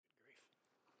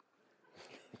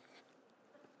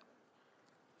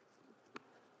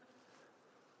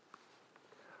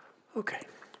Okay,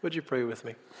 would you pray with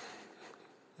me?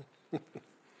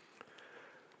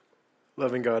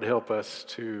 Loving God, help us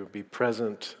to be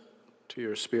present to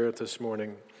your Spirit this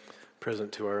morning,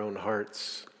 present to our own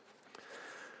hearts,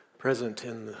 present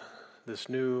in this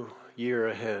new year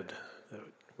ahead, that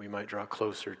we might draw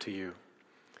closer to you.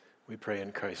 We pray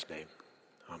in Christ's name.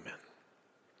 Amen.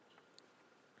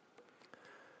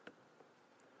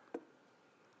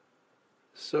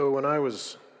 So when I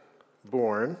was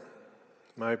born,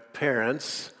 my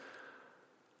parents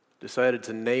decided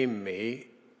to name me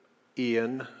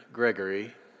Ian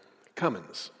Gregory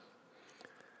Cummins.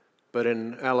 But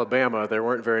in Alabama, there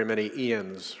weren't very many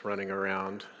Ians running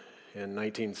around in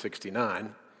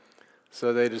 1969,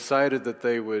 so they decided that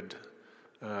they would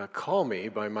call me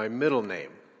by my middle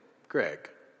name, Greg,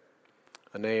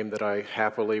 a name that I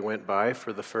happily went by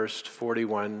for the first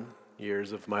 41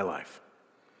 years of my life.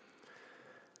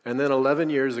 And then 11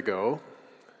 years ago,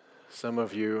 some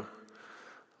of you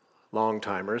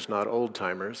long-timers, not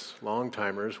old-timers,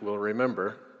 long-timers will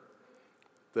remember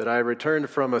that I returned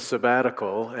from a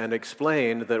sabbatical and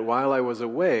explained that while I was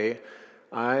away,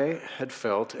 I had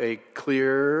felt a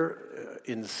clear,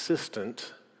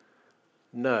 insistent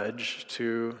nudge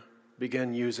to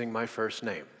begin using my first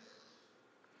name.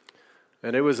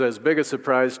 And it was as big a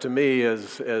surprise to me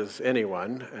as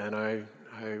anyone, and I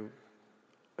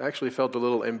actually felt a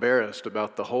little embarrassed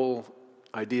about the whole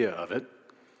idea of it.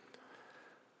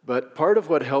 But part of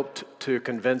what helped to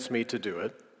convince me to do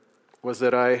it was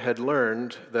that I had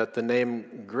learned that the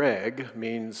name Greg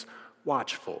means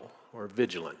watchful or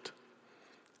vigilant.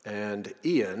 And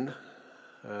Ian,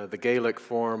 the Gaelic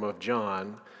form of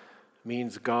John,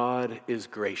 means God is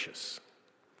gracious.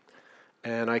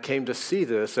 And I came to see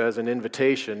this as an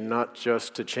invitation not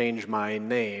just to change my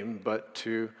name, but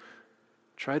to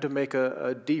try to make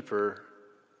a deeper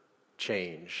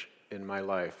change in my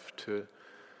life, to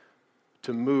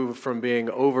move from being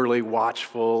overly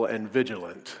watchful and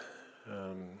vigilant,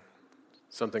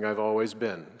 something I've always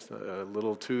been, a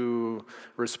little too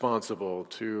responsible,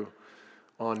 too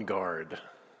on guard,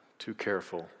 too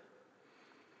careful,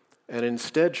 and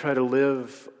instead try to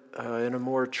live in a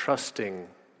more trusting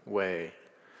way,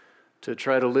 to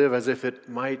try to live as if it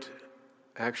might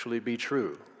actually be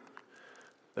true,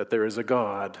 that there is a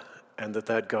God and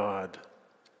that God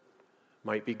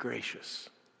might be gracious.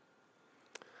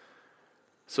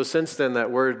 So since then, that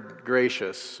word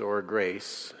gracious or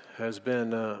grace has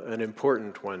been an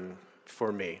important one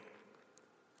for me.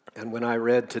 And when I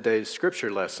read today's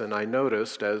scripture lesson, I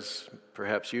noticed, as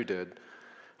perhaps you did,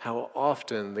 how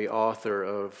often the author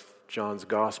of John's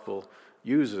Gospel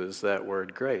uses that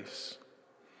word grace.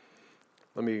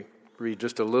 Let me read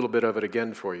just a little bit of it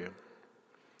again for you.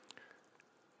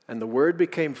 And the Word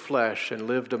became flesh and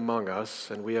lived among us,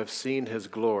 and we have seen his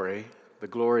glory, the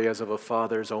glory as of a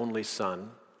Father's only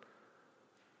Son,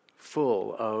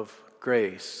 full of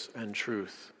grace and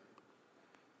truth.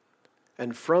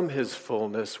 And from his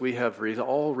fullness we have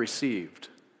all received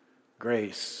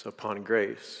grace upon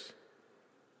grace.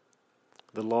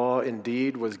 The law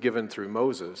indeed was given through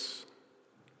Moses,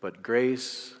 but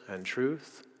grace and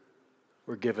truth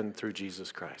were given through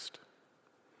Jesus Christ.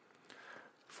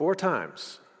 4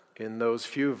 times in those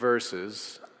few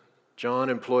verses, John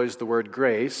employs the word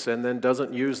grace and then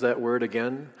doesn't use that word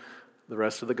again the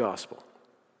rest of the gospel.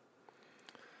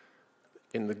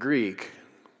 In the Greek,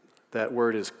 that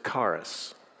word is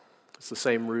charis. It's the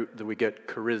same root that we get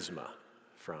charisma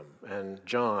from. And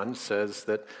John says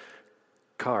that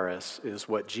charis is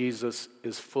what Jesus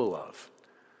is full of,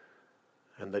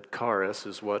 and that charis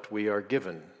is what we are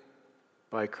given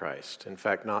by Christ. In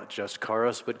fact, not just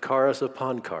charis, but charis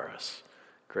upon charis,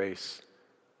 grace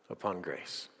upon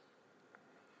grace.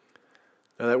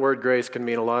 Now, that word grace can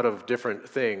mean a lot of different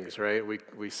things, right?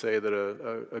 We say that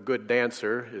a good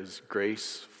dancer is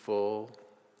graceful.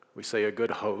 We say a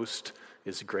good host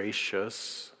is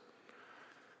gracious.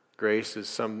 Grace is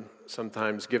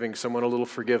sometimes giving someone a little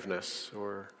forgiveness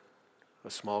or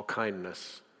a small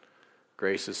kindness.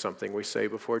 Grace is something we say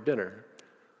before dinner.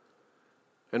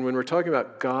 And when we're talking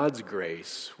about God's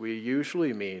grace, we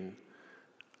usually mean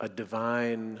a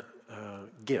divine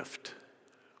gift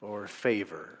or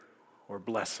favor or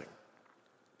blessing.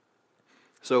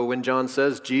 So when John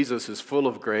says Jesus is full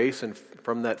of grace and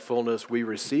from that fullness we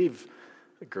receive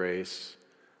grace,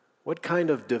 what kind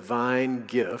of divine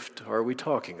gift are we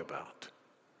talking about?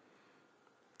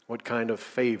 What kind of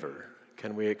favor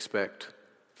can we expect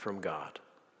from God?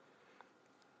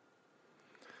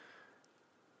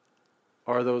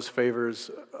 Are those favors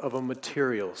of a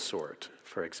material sort,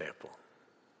 for example?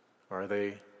 Are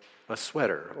they a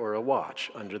sweater or a watch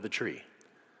under the tree?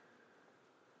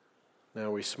 Now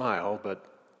we smile, but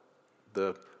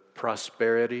the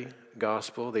prosperity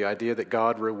gospel, the idea that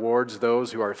God rewards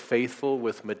those who are faithful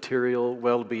with material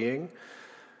well-being.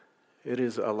 It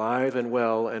is alive and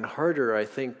well, and harder, I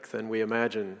think, than we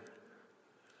imagine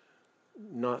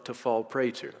not to fall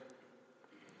prey to.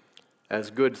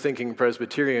 As good-thinking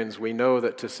Presbyterians, we know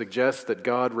that to suggest that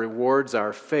God rewards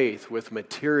our faith with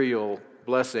material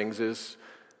blessings is,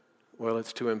 well,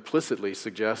 it's to implicitly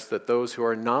suggest that those who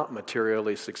are not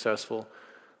materially successful,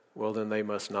 well, then they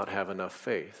must not have enough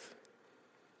faith.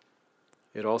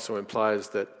 It also implies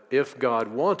that if God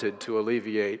wanted to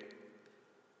alleviate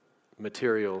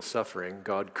material suffering,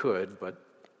 God could, but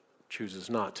chooses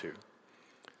not to.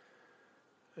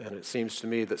 And it seems to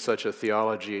me that such a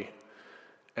theology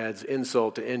adds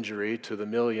insult to injury to the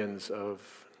millions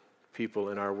of people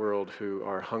in our world who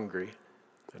are hungry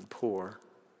and poor.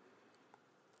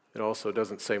 It also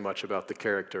doesn't say much about the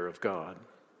character of God.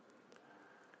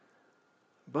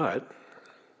 But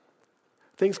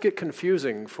things get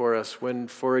confusing for us when,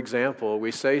 for example,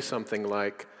 we say something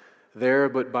like, "There,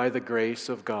 but by the grace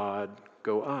of God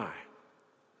go I."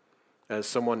 As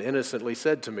someone innocently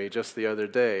said to me just the other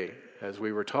day as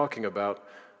we were talking about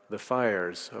the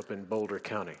fires up in Boulder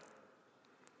County.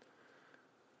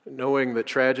 Knowing that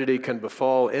tragedy can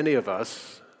befall any of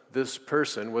us, this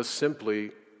person was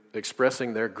simply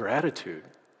expressing their gratitude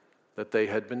that they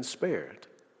had been spared.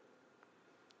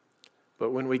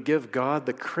 But when we give God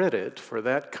the credit for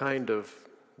that kind of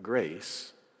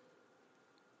grace,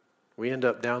 we end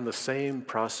up down the same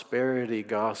prosperity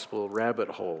gospel rabbit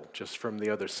hole, just from the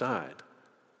other side.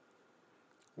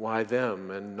 Why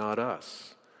them and not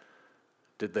us?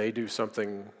 Did they do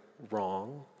something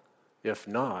wrong? If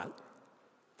not,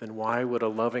 then why would a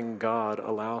loving God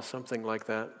allow something like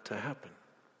that to happen?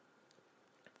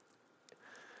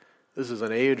 This is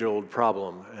an age-old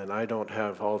problem, and I don't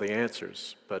have all the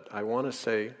answers, but I want to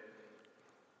say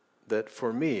that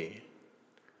for me,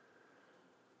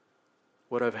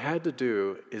 what I've had to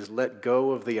do is let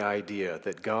go of the idea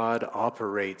that God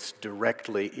operates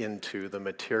directly into the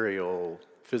material,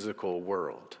 physical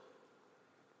world.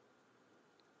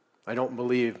 I don't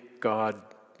believe God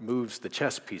moves the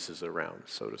chess pieces around,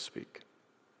 so to speak.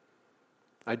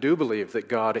 I do believe that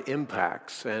God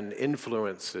impacts and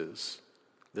influences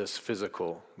this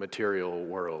physical, material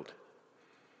world,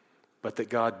 but that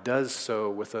God does so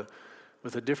with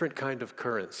a different kind of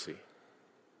currency.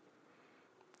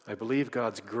 I believe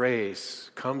God's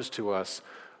grace comes to us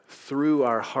through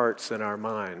our hearts and our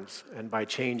minds, and by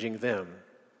changing them,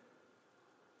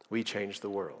 we change the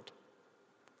world.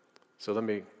 So let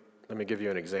me give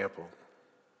you an example.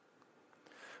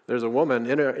 There's a woman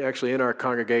actually in our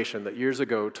congregation that years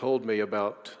ago told me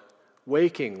about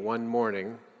waking one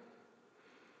morning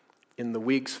in the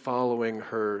weeks following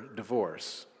her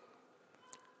divorce.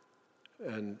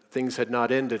 And things had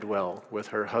not ended well with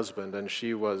her husband, and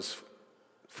she was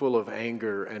full of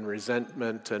anger and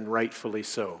resentment, and rightfully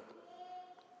so.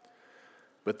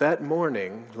 But that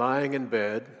morning, lying in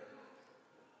bed,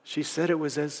 she said it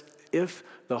was as if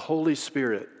the Holy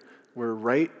Spirit were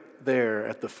right there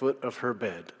at the foot of her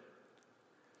bed.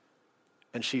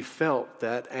 And she felt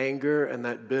that anger and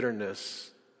that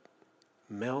bitterness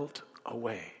melt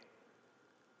away.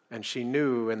 And she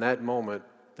knew in that moment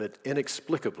that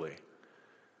inexplicably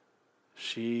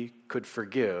she could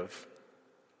forgive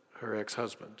her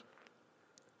ex-husband.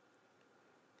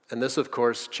 And this, of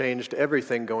course, changed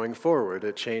everything going forward.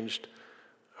 It changed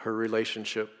her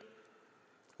relationship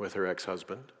with her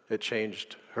ex-husband. It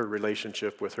changed her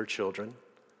relationship with her children,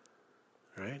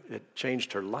 right? It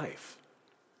changed her life.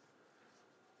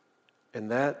 And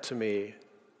that, to me,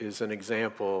 is an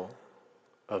example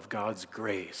of God's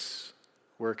grace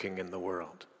working in the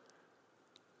world.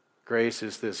 Grace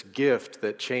is this gift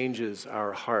that changes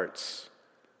our hearts,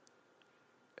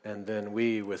 and then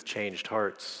we, with changed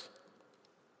hearts,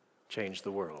 change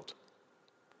the world.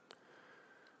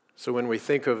 So when we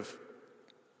think of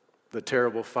the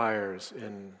terrible fires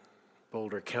in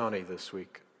Boulder County this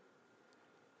week,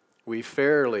 we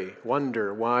fairly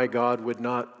wonder why God would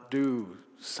not do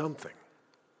something.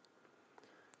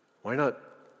 Why not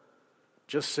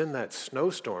just send that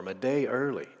snowstorm a day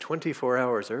early, 24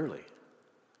 hours early?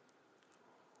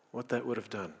 What that would have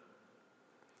done.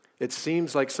 It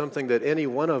seems like something that any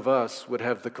one of us would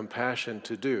have the compassion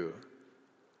to do.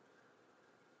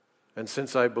 And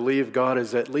since I believe God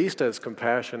is at least as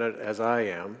compassionate as I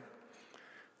am,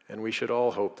 and we should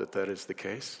all hope that that is the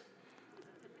case,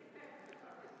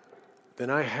 then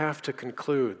I have to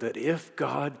conclude that if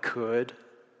God could,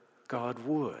 God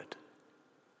would.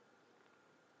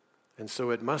 And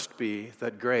so it must be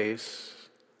that grace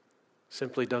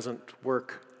simply doesn't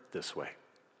work this way.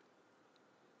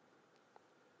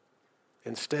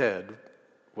 Instead,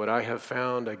 what I have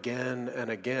found again and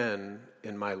again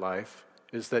in my life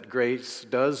is that grace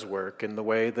does work in the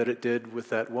way that it did with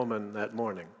that woman that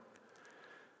morning.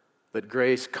 That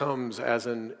grace comes as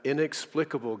an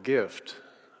inexplicable gift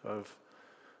of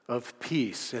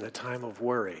peace in a time of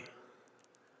worry,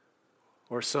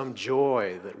 or some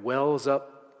joy that wells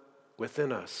up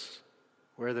within us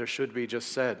where there should be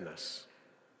just sadness.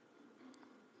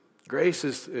 Grace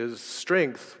is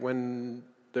strength when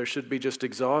there should be just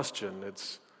exhaustion.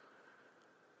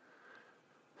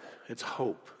 It's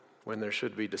hope when there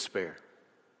should be despair.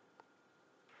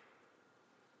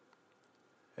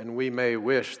 And we may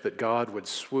wish that God would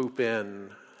swoop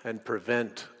in and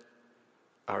prevent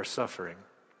our suffering.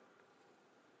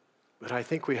 But I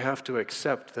think we have to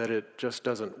accept that it just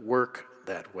doesn't work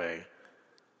that way,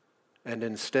 and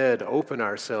instead open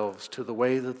ourselves to the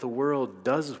way that the world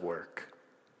does work.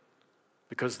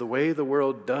 Because the way the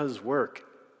world does work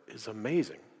is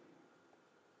amazing.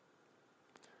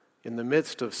 In the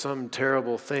midst of some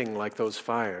terrible thing like those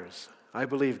fires, I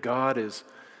believe God is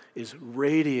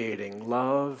radiating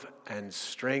love and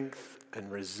strength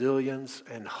and resilience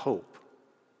and hope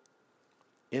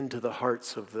into the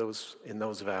hearts of those in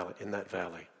that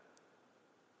valley.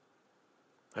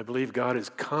 I believe God is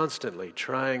constantly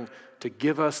trying to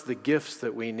give us the gifts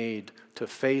that we need to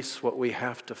face what we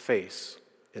have to face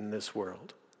in this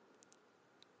world.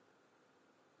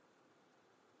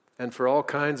 And for all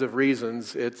kinds of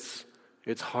reasons, it's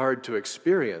hard to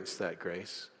experience that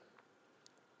grace.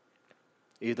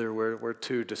 Either we're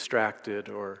too distracted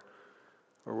or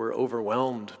we're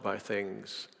overwhelmed by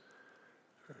things,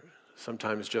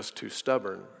 sometimes just too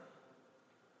stubborn.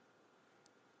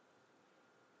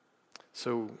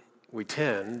 So we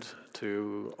tend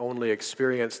to only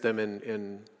experience them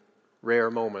in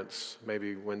rare moments,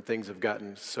 maybe when things have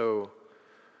gotten so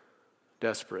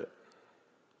desperate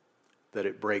that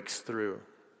it breaks through.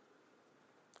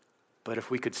 But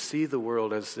if we could see the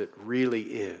world as it really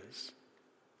is,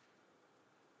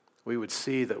 we would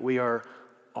see that we are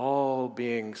all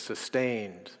being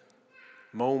sustained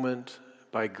moment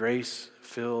by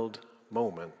grace-filled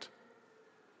moment.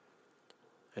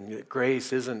 And that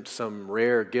grace isn't some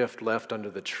rare gift left under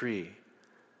the tree.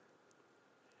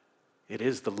 It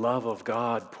is the love of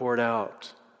God poured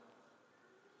out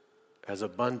as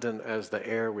abundant as the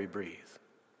air we breathe.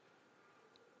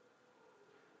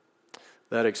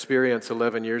 That experience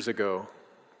 11 years ago,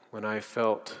 when I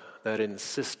felt that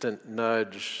insistent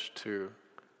nudge to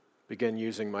begin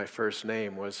using my first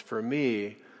name, was for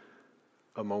me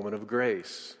a moment of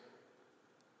grace.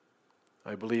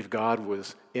 I believe God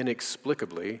was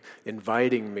inexplicably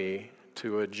inviting me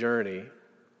to a journey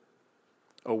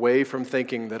away from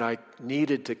thinking that I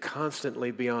needed to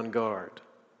constantly be on guard,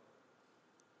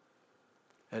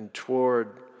 and toward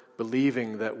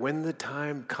believing that when the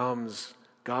time comes,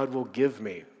 God will give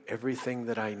me everything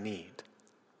that I need.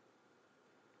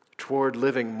 Toward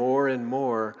living more and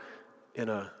more in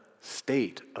a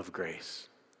state of grace,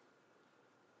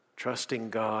 trusting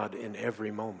God in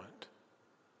every moment.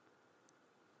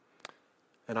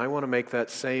 And I want to make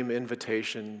that same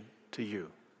invitation to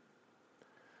you.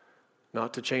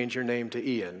 Not to change your name to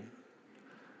Ian,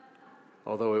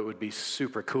 although it would be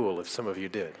super cool if some of you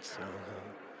did.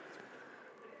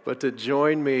 But to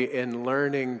join me in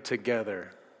learning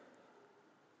together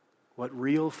what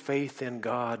real faith in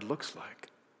God looks like.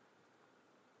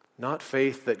 Not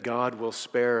faith that God will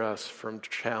spare us from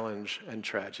challenge and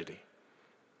tragedy,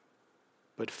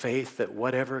 but faith that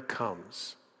whatever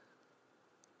comes,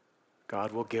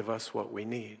 God will give us what we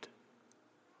need.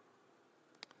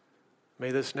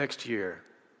 May this next year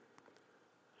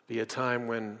be a time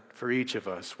when, for each of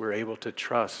us, we're able to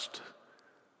trust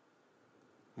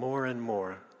more and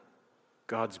more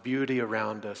God's beauty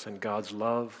around us and God's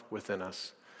love within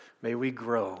us. May we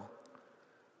grow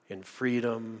in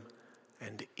freedom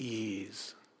and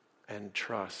ease and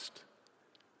trust,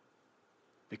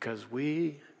 because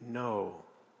we know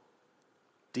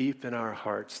deep in our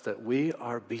hearts that we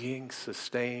are being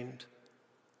sustained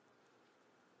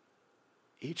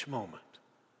each moment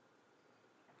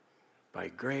by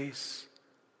grace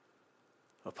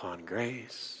upon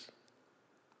grace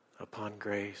upon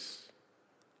grace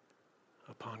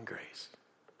upon grace.